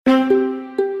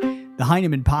The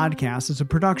Heinemann Podcast is a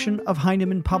production of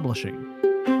Heinemann Publishing.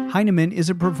 Heinemann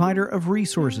is a provider of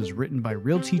resources written by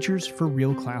real teachers for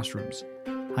real classrooms.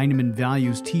 Heinemann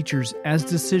values teachers as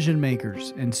decision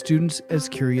makers and students as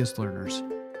curious learners.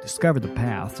 Discover the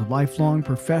path to lifelong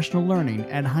professional learning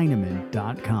at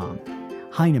Heinemann.com.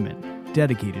 Heinemann,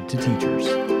 dedicated to teachers.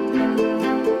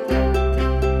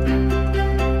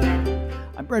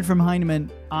 I'm Brett from Heinemann.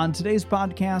 On today's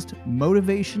podcast,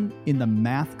 motivation in the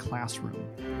math classroom.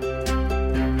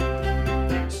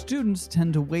 Students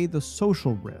tend to weigh the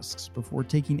social risks before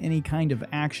taking any kind of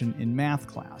action in math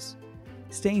class.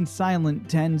 Staying silent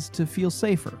tends to feel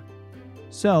safer.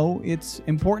 So, it's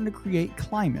important to create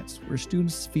climates where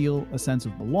students feel a sense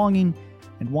of belonging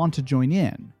and want to join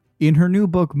in. In her new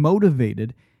book,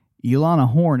 Motivated, Ilana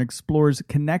Horn explores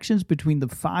connections between the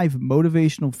 5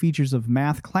 motivational features of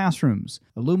math classrooms,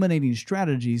 illuminating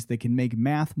strategies that can make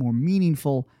math more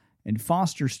meaningful and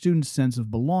foster students' sense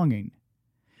of belonging.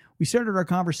 We started our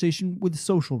conversation with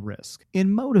social risk.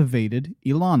 In Motivated,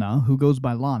 Ilana, who goes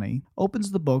by Lonnie,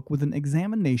 opens the book with an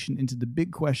examination into the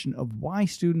big question of why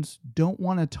students don't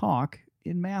want to talk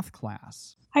in math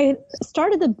class. I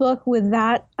started the book with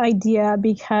that idea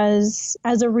because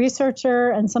as a researcher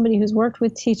and somebody who's worked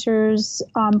with teachers,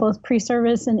 both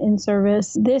pre-service and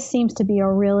in-service, this seems to be a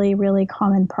really, really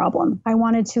common problem. I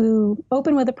wanted to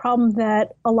open with a problem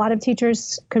that a lot of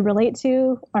teachers could relate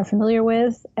to, are familiar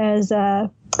with, as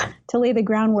to lay the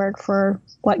groundwork for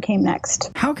what came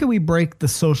next. How can we break the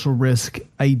social risk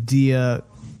idea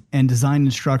and design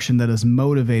instruction that is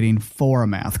motivating for a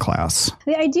math class?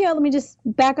 The idea, let me just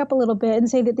back up a little bit and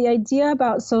say that the idea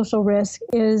about social risk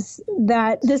is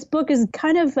that this book is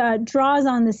kind of draws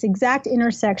on this exact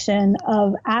intersection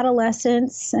of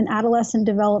adolescence and adolescent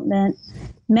development,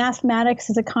 mathematics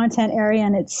as a content area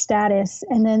and its status,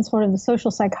 and then sort of the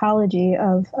social psychology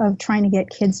of trying to get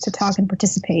kids to talk and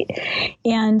participate.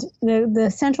 And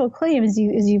the central claim, as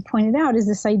you pointed out, is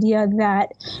this idea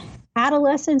that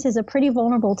adolescence is a pretty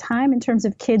vulnerable time in terms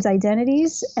of kids'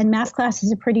 identities, and math class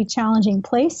is a pretty challenging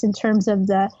place in terms of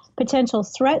the potential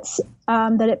threats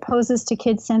that it poses to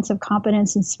kids' sense of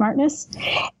competence and smartness,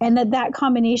 and that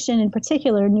combination in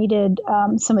particular needed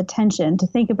some attention to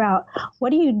think about what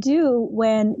do you do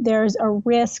when there's a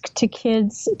risk to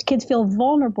kids feel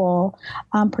vulnerable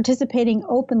participating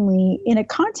openly in a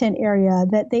content area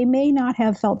that they may not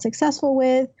have felt successful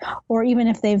with, or even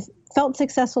if they've felt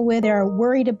successful with, they're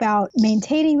worried about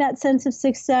maintaining that sense of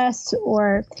success.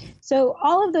 So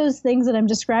all of those things that I'm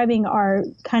describing are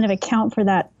kind of account for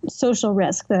that social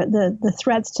risk, the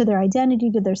threats to their identity,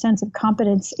 to their sense of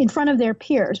competence in front of their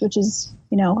peers, which is,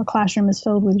 a classroom is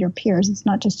filled with your peers. It's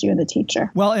not just you and the teacher.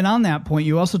 Well, and on that point,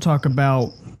 you also talk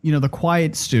about, the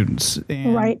quiet students.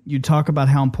 And right. You talk about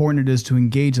how important it is to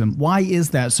engage them. Why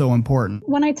is that so important?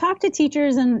 When I talk to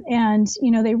teachers and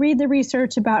they read the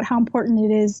research about how important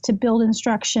it is to build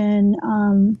instruction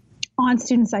on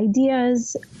students'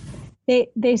 ideas,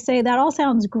 they say that all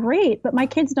sounds great, but my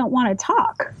kids don't want to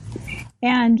talk.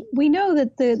 And we know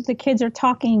that the kids are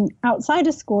talking outside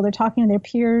of school. They're talking to their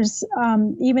peers,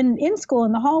 even in school,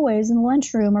 in the hallways, in the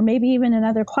lunchroom, or maybe even in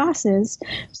other classes.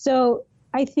 So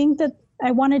I think that I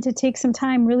wanted to take some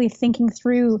time really thinking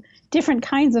through different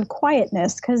kinds of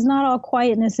quietness, because not all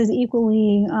quietness is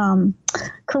equally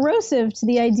corrosive to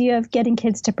the idea of getting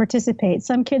kids to participate.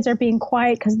 Some kids are being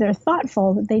quiet because they're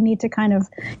thoughtful, that they need to kind of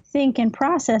think and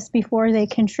process before they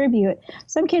contribute.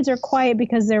 Some kids are quiet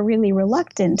because they're really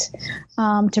reluctant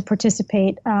to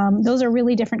participate. Those are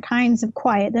really different kinds of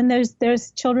quiet. Then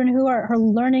there's children who are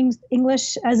learning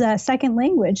English as a second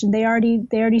language, and they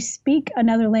already speak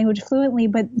another language fluently,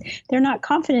 but they're not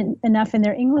confident enough in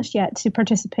their English yet to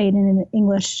participate in an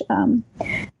English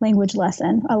language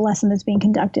lesson, a lesson that's being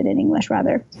conducted in English,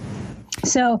 rather.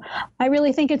 So I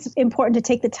really think it's important to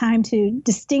take the time to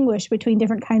distinguish between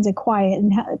different kinds of quiet,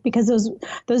 and because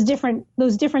those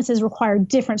differences require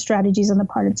different strategies on the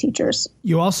part of teachers.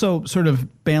 You also sort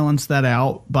of balance that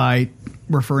out by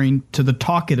referring to the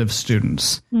talkative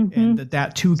students, and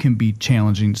that too can be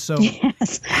challenging. So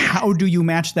yes. How do you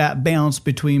match that balance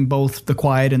between both the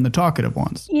quiet and the talkative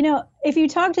ones? If you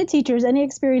talk to teachers, any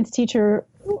experienced teacher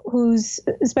who's,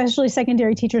 especially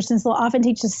secondary teachers, since they'll often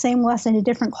teach the same lesson in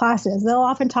different classes, they'll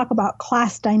often talk about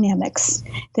class dynamics,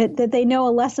 that they know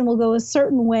a lesson will go a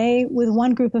certain way with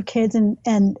one group of kids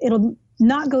and it'll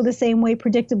not go the same way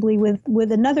predictably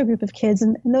with another group of kids.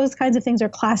 And those kinds of things are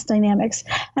class dynamics.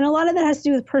 And a lot of that has to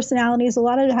do with personalities. A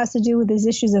lot of it has to do with these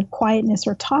issues of quietness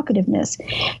or talkativeness.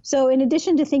 So in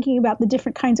addition to thinking about the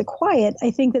different kinds of quiet,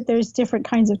 I think that there's different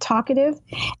kinds of talkative,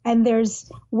 and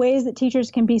there's ways that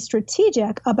teachers can be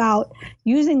strategic about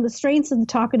using the strengths of the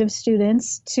talkative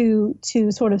students to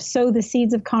sort of sow the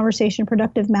seeds of conversation,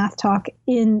 productive math talk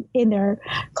in their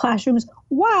classrooms,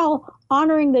 while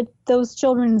honoring those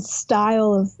children's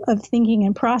style of thinking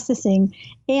and processing,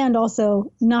 and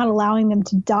also not allowing them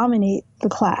to dominate the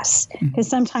class. Because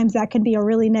sometimes that can be a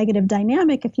really negative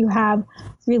dynamic if you have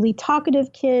really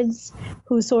talkative kids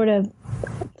who sort of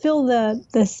fill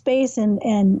the space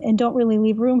and don't really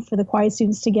leave room for the quiet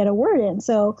students to get a word in.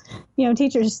 So,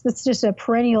 teachers, that's just a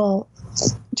perennial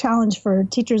challenge for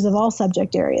teachers of all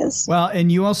subject areas. Well,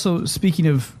 and you also, speaking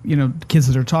of, kids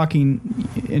that are talking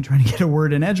and trying to get a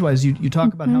word in edgewise, you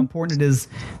talk about how important it is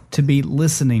to be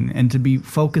listening and to be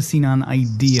focusing on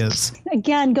ideas.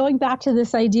 Again, going back to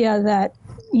this idea that,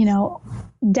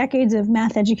 decades of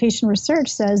math education research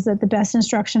says that the best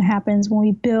instruction happens when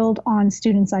we build on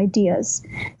students' ideas.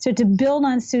 So to build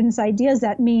on students' ideas,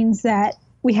 that means that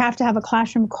we have to have a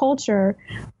classroom culture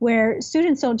where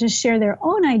students don't just share their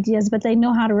own ideas, but they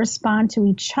know how to respond to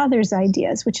each other's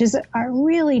ideas, which is a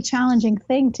really challenging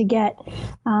thing to get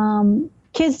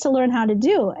kids to learn how to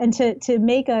do, and to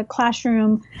make a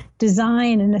classroom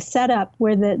design and a setup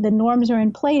where the norms are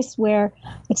in place, where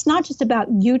it's not just about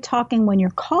you talking when you're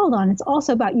called on, it's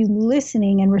also about you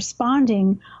listening and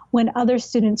responding when other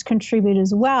students contribute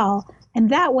as well. And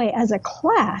that way, as a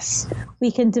class, we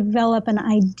can develop an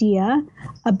idea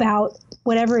about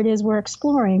whatever it is we're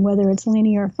exploring, whether it's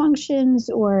linear functions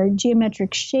or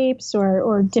geometric shapes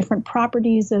or different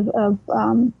properties of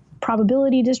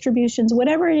probability distributions,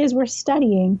 whatever it is we're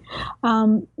studying.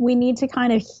 We need to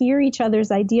kind of hear each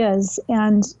other's ideas,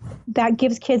 and that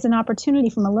gives kids an opportunity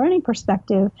from a learning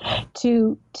perspective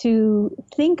to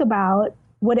think about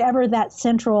whatever that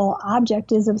central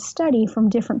object is of study from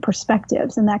different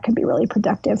perspectives, and that can be really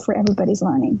productive for everybody's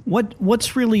learning.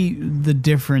 What's really the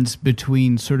difference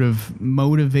between sort of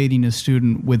motivating a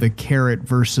student with a carrot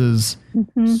versus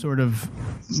sort of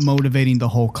motivating the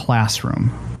whole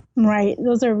classroom? Right.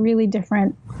 Those are really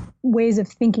different ways of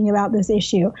thinking about this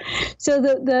issue. So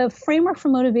the framework for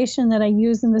motivation that I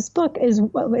use in this book is,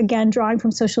 again, drawing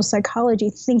from social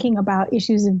psychology, thinking about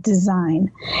issues of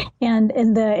design. And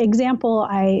the example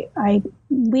I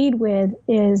lead with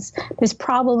is this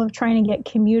problem of trying to get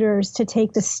commuters to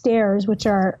take the stairs, which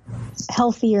are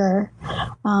healthier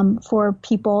for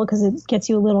people because it gets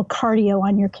you a little cardio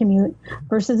on your commute,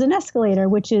 versus an escalator,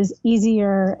 which is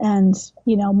easier and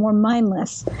more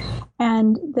mindless.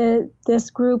 And this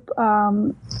group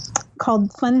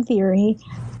called Fun Theory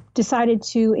decided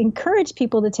to encourage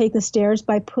people to take the stairs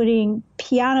by putting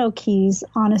piano keys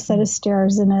on a set of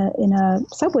stairs in a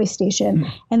subway station.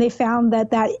 And they found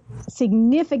that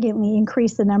significantly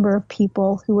increased the number of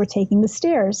people who were taking the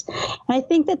stairs. And I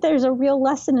think that there's a real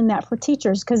lesson in that for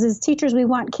teachers, because as teachers, we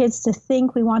want kids to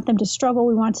think, we want them to struggle,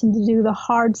 we want them to do the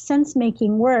hard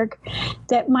sense-making work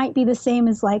that might be the same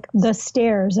as like the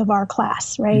stairs of our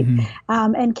class, right?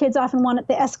 And kids often want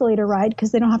the escalator ride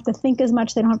because they don't have to think as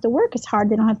much, they don't have to work as hard,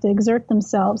 they don't have to exert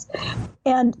themselves.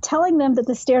 And telling them that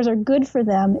the stairs are good for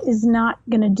them is not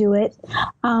going to do it.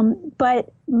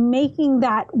 But making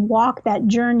that walk, that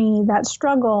journey, that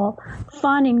struggle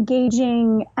fun,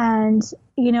 engaging, and,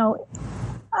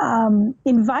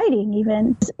 inviting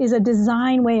even is a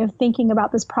design way of thinking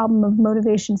about this problem of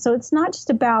motivation. So it's not just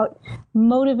about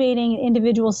motivating an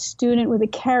individual student with a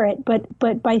carrot,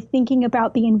 but by thinking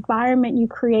about the environment you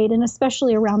create, and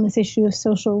especially around this issue of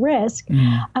social risk,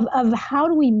 of how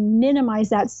do we minimize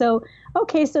that. So,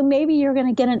 okay, so maybe you're going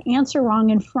to get an answer wrong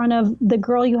in front of the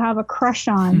girl you have a crush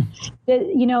on.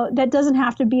 That doesn't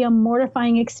have to be a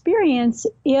mortifying experience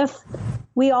if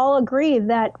we all agree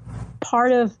that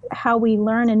part of how we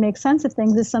learn and make sense of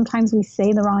things is sometimes we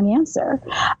say the wrong answer.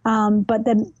 But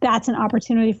then that's an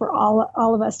opportunity for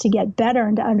all of us to get better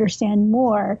and to understand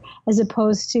more, as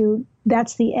opposed to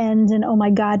that's the end and, oh my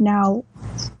God, now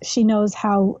she knows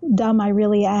how dumb I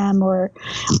really am, or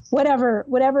whatever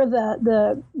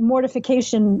the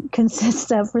mortification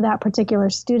consists of for that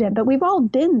particular student. But we've all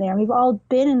been there. We've all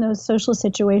been in those social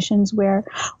situations where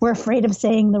we're afraid of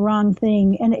saying the wrong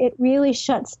thing. And it really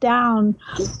shuts down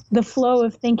the flow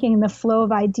of thinking and the flow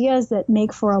of ideas that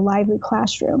make for a lively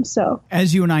classroom. So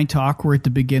as you and I talk, we're at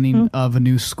the beginning of a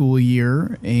new school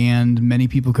year, and many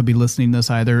people could be listening to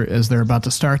this either as they're about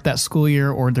to start that school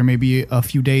year, or there may be a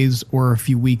few days or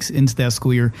few weeks into that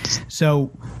school year.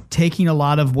 So taking a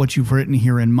lot of what you've written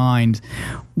here in mind,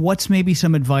 what's maybe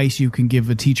some advice you can give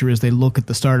a teacher as they look at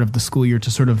the start of the school year to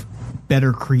sort of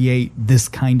better create this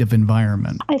kind of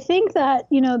environment? I think that,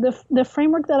 the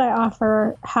framework that I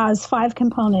offer has 5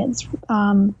 components.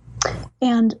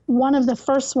 And one of the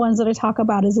first ones that I talk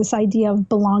about is this idea of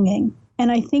belonging.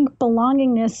 And I think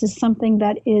belongingness is something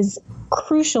that is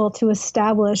crucial to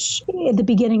establish at the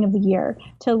beginning of the year,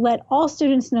 to let all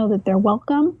students know that they're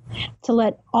welcome, to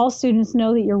let all students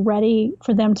know that you're ready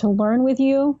for them to learn with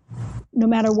you, no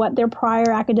matter what their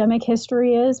prior academic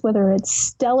history is, whether it's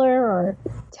stellar or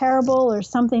terrible or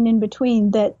something in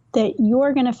between, that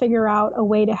you're going to figure out a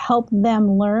way to help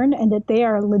them learn and that they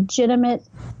are legitimate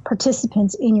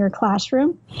participants in your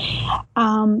classroom.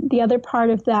 The other part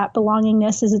of that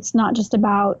belongingness is it's not just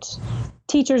about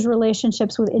teachers'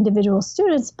 relationships with individual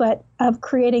students, but of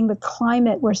creating the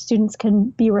climate where students can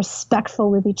be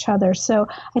respectful with each other. So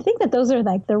I think that those are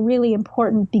like the really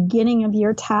important beginning of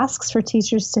year tasks for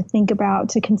teachers to think about,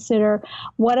 to consider,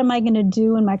 what am I going to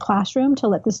do in my classroom to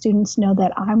let the students know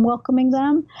that I'm welcoming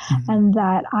them and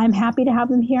that I'm happy to have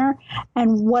them here?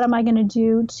 And what am I going to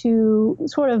do to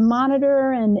sort of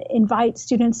monitor and invite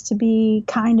students to be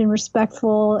kind and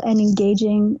respectful and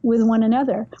engaging with one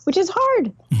another, which is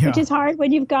hard. Which is hard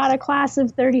when you've got a class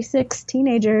of 36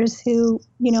 teenagers who,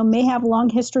 may have long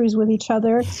histories with each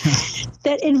other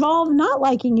that involve not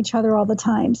liking each other all the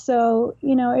time. So,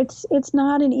 it's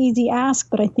not an easy ask,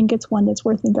 but I think it's one that's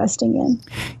worth investing in.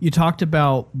 You talked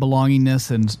about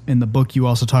belongingness, and in the book you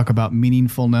also talk about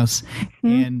meaningfulness.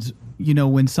 And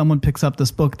when someone picks up this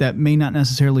book, that may not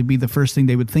necessarily be the first thing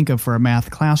they would think of for a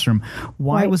math classroom.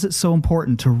 Why was it so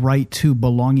important to write to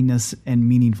belongingness and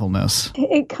meaningfulness?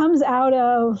 It comes out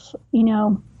of,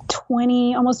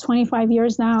 almost 25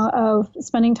 years now of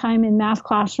spending time in math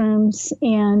classrooms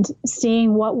and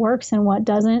seeing what works and what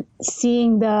doesn't,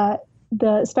 seeing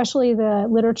especially the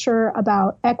literature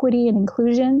about equity and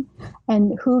inclusion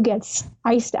and who gets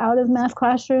iced out of math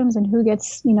classrooms and who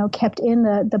gets, kept in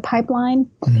the pipeline.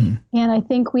 And I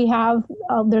think we have,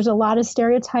 there's a lot of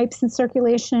stereotypes in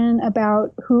circulation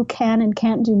about who can and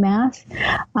can't do math.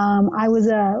 I was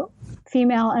a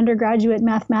female undergraduate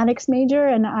mathematics major,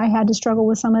 and I had to struggle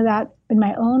with some of that in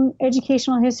my own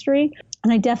educational history.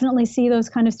 And I definitely see those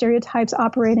kind of stereotypes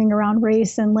operating around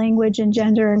race and language and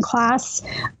gender and class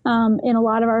in a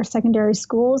lot of our secondary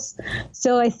schools.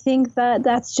 So I think that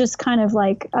that's just kind of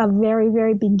like a very,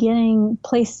 very beginning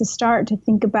place to start to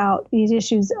think about these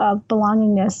issues of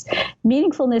belongingness.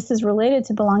 Meaningfulness is related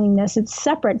to belongingness. It's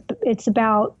separate. It's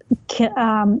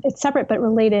separate but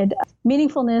related.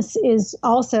 Meaningfulness is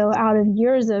also out of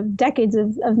decades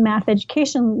of math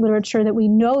education literature that we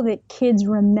know that kids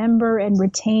remember and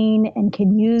retain and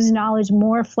can use knowledge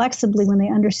more flexibly when they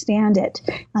understand it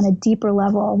on a deeper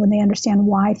level, when they understand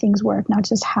why things work, not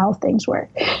just how things work.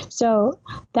 So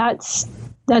that's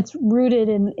rooted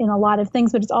in a lot of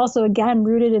things, but it's also, again,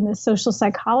 rooted in the social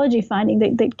psychology finding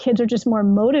that kids are just more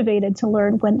motivated to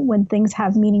learn when things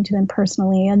have meaning to them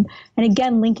personally. And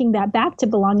again, linking that back to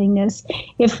belongingness,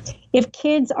 if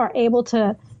kids are able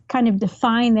to kind of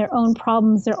define their own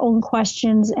problems, their own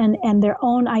questions, and their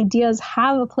own ideas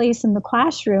have a place in the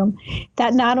classroom,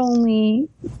 that not only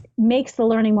makes the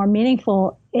learning more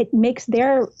meaningful, it makes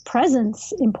their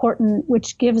presence important,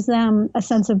 which gives them a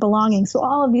sense of belonging. So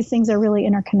all of these things are really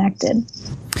interconnected.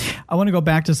 I want to go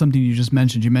back to something you just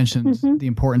mentioned. You mentioned the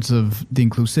importance of the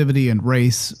inclusivity and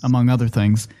race, among other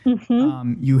things.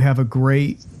 You have a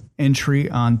great entry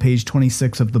on page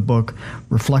 26 of the book,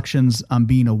 Reflections on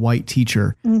Being a White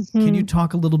Teacher. Can you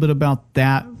talk a little bit about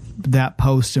that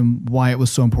post and why it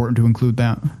was so important to include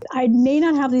that? I may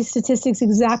not have these statistics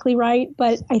exactly right,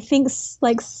 but I think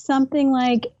something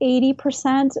like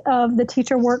 80% of the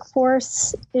teacher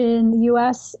workforce in the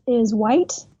U.S. is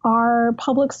white. Our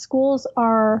public schools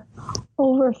are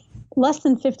less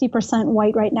than 50%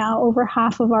 white right now. Over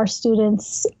half of our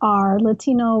students are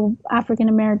Latino, African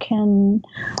American,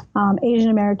 Asian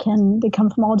American. They come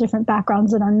from all different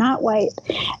backgrounds and are not white.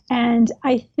 And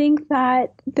I think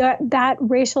that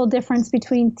racial difference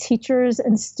between teachers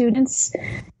and students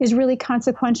is really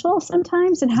consequential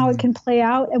sometimes in how it can play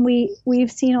out. And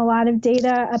we've seen a lot of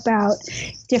data about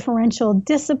differential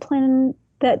discipline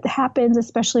that happens,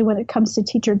 especially when it comes to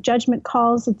teacher judgment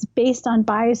calls. It's based on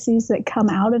biases that come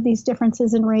out of these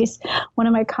differences in race. One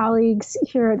of my colleagues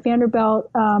here at Vanderbilt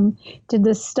did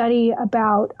this study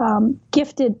about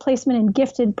gifted placement in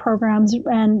gifted programs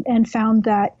and found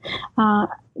that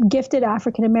gifted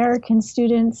African American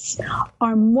students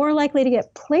are more likely to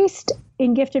get placed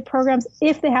in gifted programs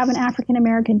if they have an African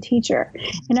American teacher.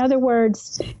 In other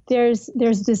words, there's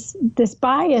this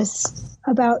bias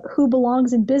about who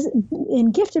belongs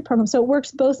in gifted programs. So it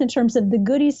works both in terms of the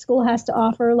goodies school has to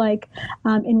offer, like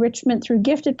enrichment through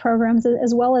gifted programs,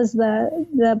 as well as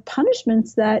the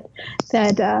punishments that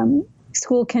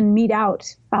school can mete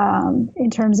out in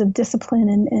terms of discipline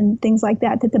and things like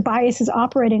that the bias is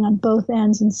operating on both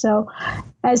ends. And so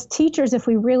as teachers, if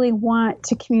we really want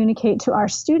to communicate to our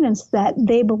students that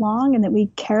they belong and that we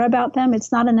care about them,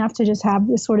 it's not enough to just have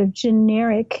this sort of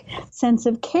generic sense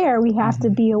of care. We have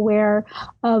to be aware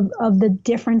of the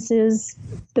differences,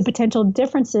 the potential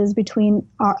differences between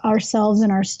ourselves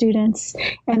and our students,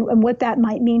 and what that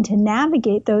might mean to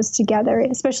navigate those together,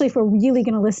 especially if we're really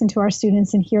going to listen to our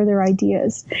students and hear their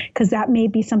ideas, because that may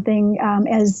be something,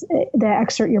 as the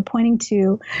excerpt you're pointing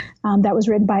to, that was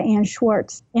written by Ann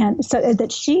Schwartz, and so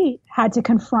that she had to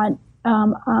confront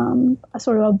a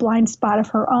sort of a blind spot of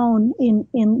her own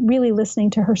in really listening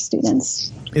to her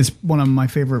students. It's one of my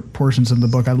favorite portions of the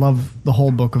book. I love the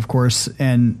whole book, of course,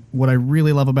 and what I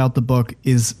really love about the book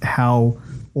is how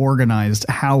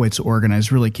it's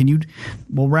organized. Really,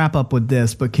 we'll wrap up with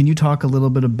this, but can you talk a little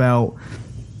bit about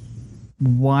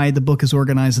why the book is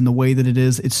organized in the way that it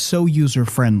is? It's so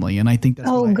user-friendly, and I think that's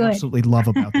what I absolutely love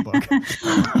about the book.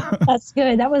 That's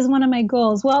good. That was one of my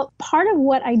goals. Well, part of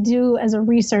what I do as a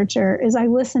researcher is I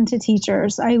listen to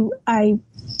teachers. I don't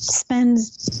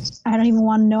even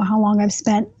want to know how long I've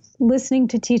spent listening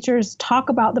to teachers talk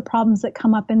about the problems that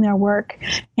come up in their work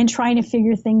and trying to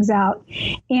figure things out.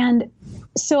 And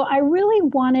so I really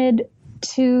wanted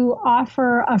to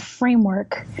offer a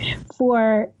framework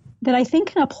that I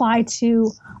think can apply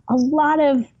to a lot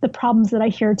of the problems that I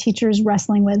hear teachers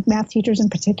wrestling with, math teachers in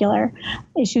particular.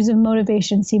 Issues of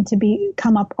motivation seem to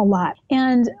come up a lot.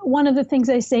 And one of the things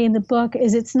I say in the book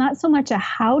is it's not so much a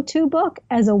how-to book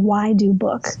as a why-do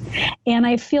book. And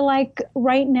I feel like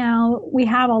right now we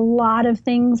have a lot of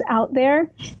things out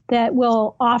there that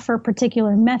will offer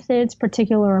particular methods,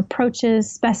 particular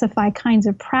approaches, specify kinds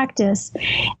of practice.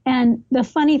 And the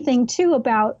funny thing, too,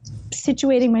 about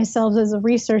situating myself as a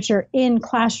researcher in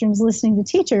classrooms listening to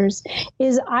teachers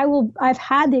is I've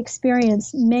had the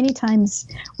experience many times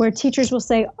where teachers will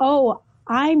say, "Oh,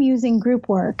 I'm using group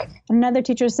work." And another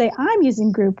teacher will say, "I'm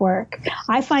using group work.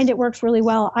 I find it works really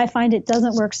well. I find it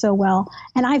doesn't work so well."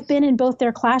 And I've been in both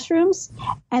their classrooms,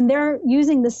 and they're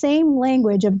using the same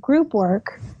language of group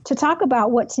work to talk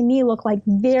about what to me look like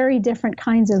very different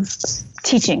kinds of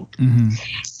teaching. Mm-hmm.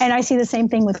 And I see the same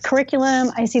thing with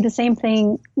curriculum. I see the same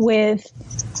thing with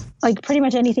like pretty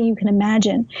much anything you can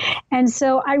imagine. And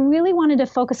so I really wanted to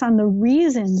focus on the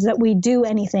reasons that we do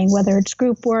anything, whether it's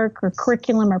group work or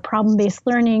curriculum or problem-based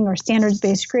learning or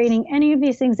standards-based grading, any of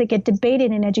these things that get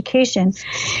debated in education.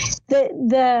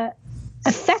 The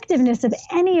effectiveness of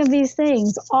any of these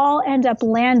things all end up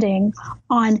landing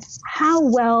on how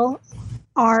well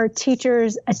are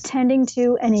teachers attending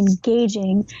to and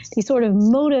engaging these sort of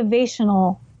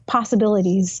motivational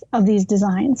possibilities of these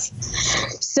designs.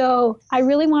 So I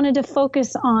really wanted to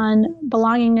focus on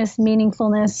belongingness,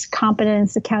 meaningfulness,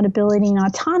 competence, accountability, and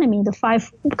autonomy, the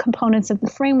 5 components of the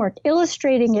framework,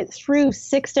 illustrating it through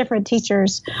 6 different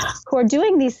teachers who are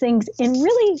doing these things in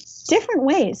really different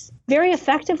ways, very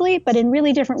effectively, but in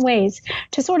really different ways,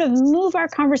 to sort of move our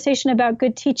conversation about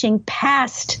good teaching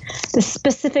past the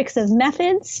specifics of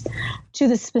methods to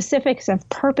the specifics of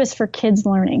purpose for kids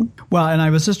learning. Well, and I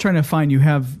was just trying to find, you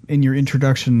have in your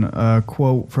introduction a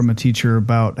quote from a teacher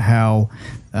about how,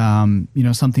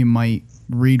 something might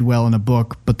read well in a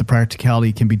book, but the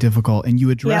practicality can be difficult. And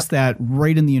you address that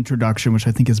right in the introduction, which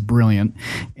I think is brilliant.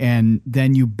 And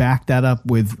then you back that up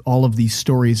with all of these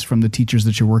stories from the teachers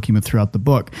that you're working with throughout the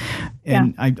book.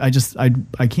 And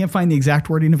I can't find the exact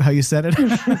wording of how you said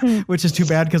it, which is too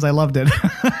bad because I loved it.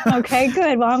 Okay,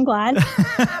 good. Well, I'm glad.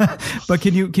 But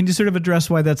can you sort of address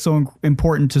why that's so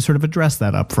important to sort of address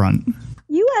that up front?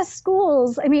 U.S.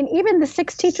 schools, I mean, even the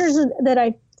 6 teachers that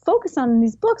I focus on in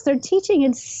these books, they're teaching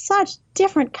in such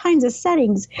different kinds of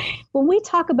settings. When we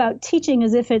talk about teaching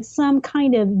as if it's some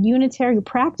kind of unitary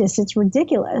practice, it's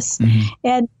ridiculous.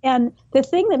 Mm-hmm. And the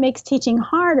thing that makes teaching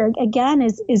harder, again,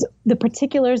 is the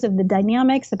particulars of the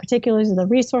dynamics, the particulars of the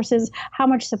resources. How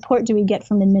much support do we get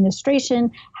from administration?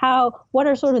 What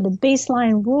are sort of the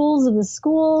baseline rules of the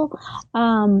school?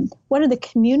 What are the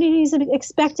communities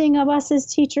expecting of us as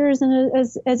teachers and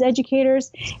as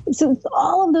educators? So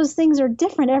all of those things are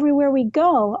different everywhere we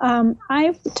go.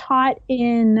 I've taught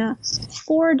in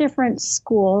 4 different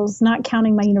schools, not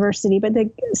counting my university, but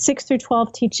the 6 through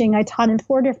 12 teaching, I taught in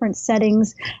 4 different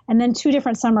settings and then 2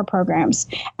 different summer programs.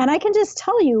 And I can just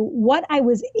tell you what I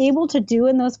was able to do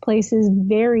in those places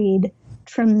varied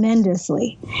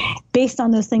tremendously based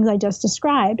on those things I just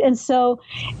described. And so,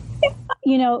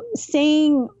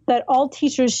 saying that all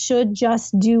teachers should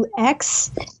just do X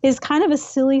is kind of a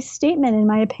silly statement, in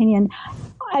my opinion.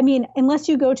 I mean, unless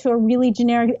you go to a really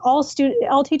generic, all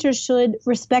teachers should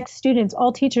respect students.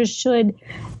 All teachers should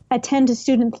attend to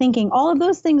student thinking. All of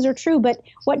those things are true, but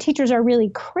what teachers are really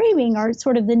craving are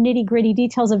sort of the nitty-gritty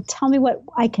details of tell me what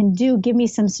I can do, give me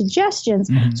some suggestions.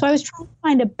 Mm-hmm. So I was trying to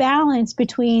find a balance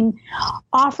between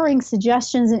offering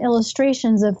suggestions and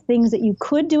illustrations of things that you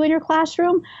could do in your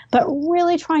classroom, but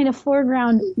really trying to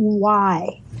foreground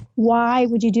why. Why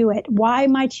would you do it? Why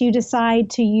might you decide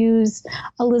to use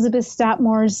Elizabeth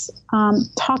Statmore's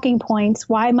talking points?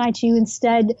 Why might you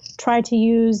instead try to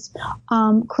use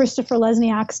Christopher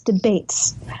Lesniak's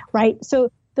debates, right?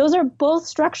 So those are both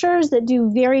structures that do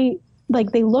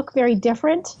they look very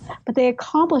different, but they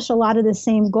accomplish a lot of the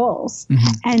same goals.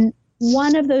 Mm-hmm. And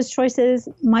one of those choices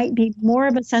might be more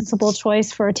of a sensible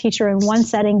choice for a teacher in one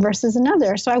setting versus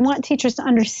another. So I want teachers to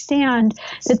understand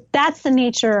that that's the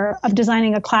nature of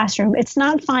designing a classroom. It's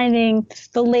not finding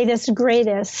the latest,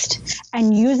 greatest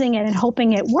and using it and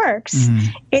hoping it works.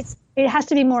 Mm-hmm. It has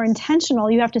to be more intentional.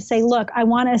 You have to say, look, I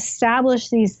want to establish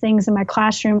these things in my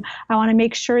classroom. I want to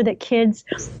make sure that kids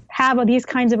have these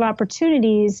kinds of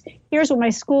opportunities. Here's what my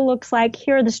school looks like.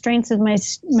 Here are the strengths of my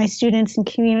students and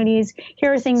communities.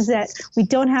 Here are things that we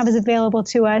don't have as available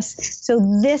to us. So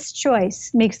this choice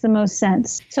makes the most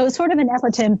sense. So it's sort of an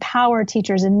effort to empower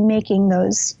teachers in making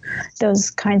those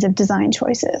kinds of design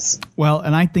choices. Well,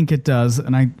 and I think it does.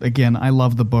 And I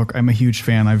love the book. I'm a huge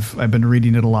fan. I've been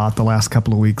reading it a lot the last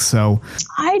couple of weeks. So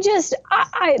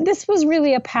this was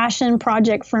really a passion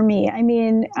project for me. I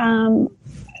mean,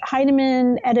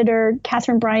 Heinemann editor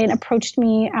Catherine Bryant approached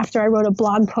me after I wrote a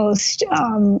blog post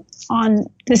on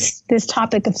this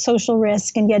topic of social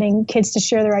risk and getting kids to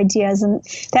share their ideas. And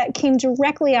that came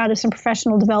directly out of some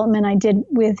professional development I did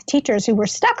with teachers who were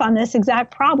stuck on this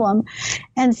exact problem.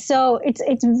 And so it's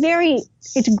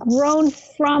grown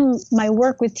from my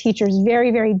work with teachers very,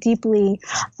 very deeply.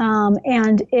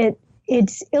 And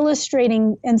it's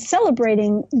illustrating and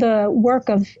celebrating the work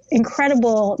of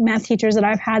incredible math teachers that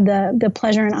I've had the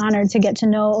pleasure and honor to get to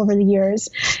know over the years.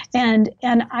 And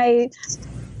I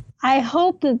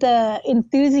hope that the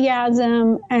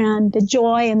enthusiasm and the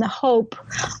joy and the hope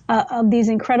of these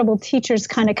incredible teachers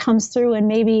kind of comes through and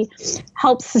maybe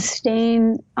helps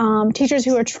sustain teachers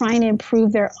who are trying to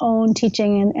improve their own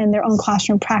teaching and their own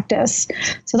classroom practice.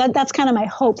 So that's kind of my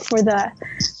hope for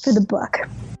the book.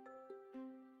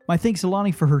 My thanks to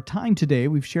Lonnie for her time today.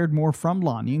 We've shared more from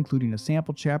Lonnie, including a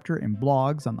sample chapter and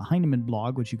blogs on the Heinemann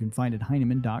blog, which you can find at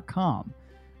Heinemann.com.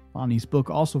 Lonnie's book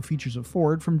also features a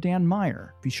foreword from Dan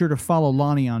Meyer. Be sure to follow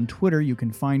Lonnie on Twitter. You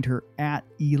can find her at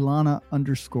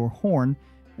Ilana_Horn.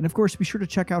 And of course, be sure to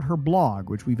check out her blog,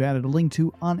 which we've added a link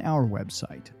to on our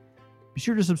website. Be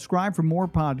sure to subscribe for more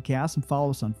podcasts and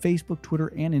follow us on Facebook,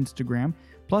 Twitter, and Instagram.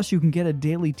 Plus, you can get a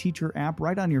daily teacher app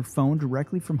right on your phone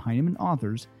directly from Heinemann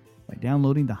authors by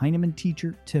downloading the Heinemann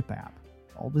Teacher Tip app.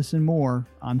 All this and more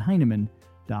on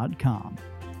Heinemann.com.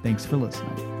 Thanks for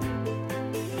listening.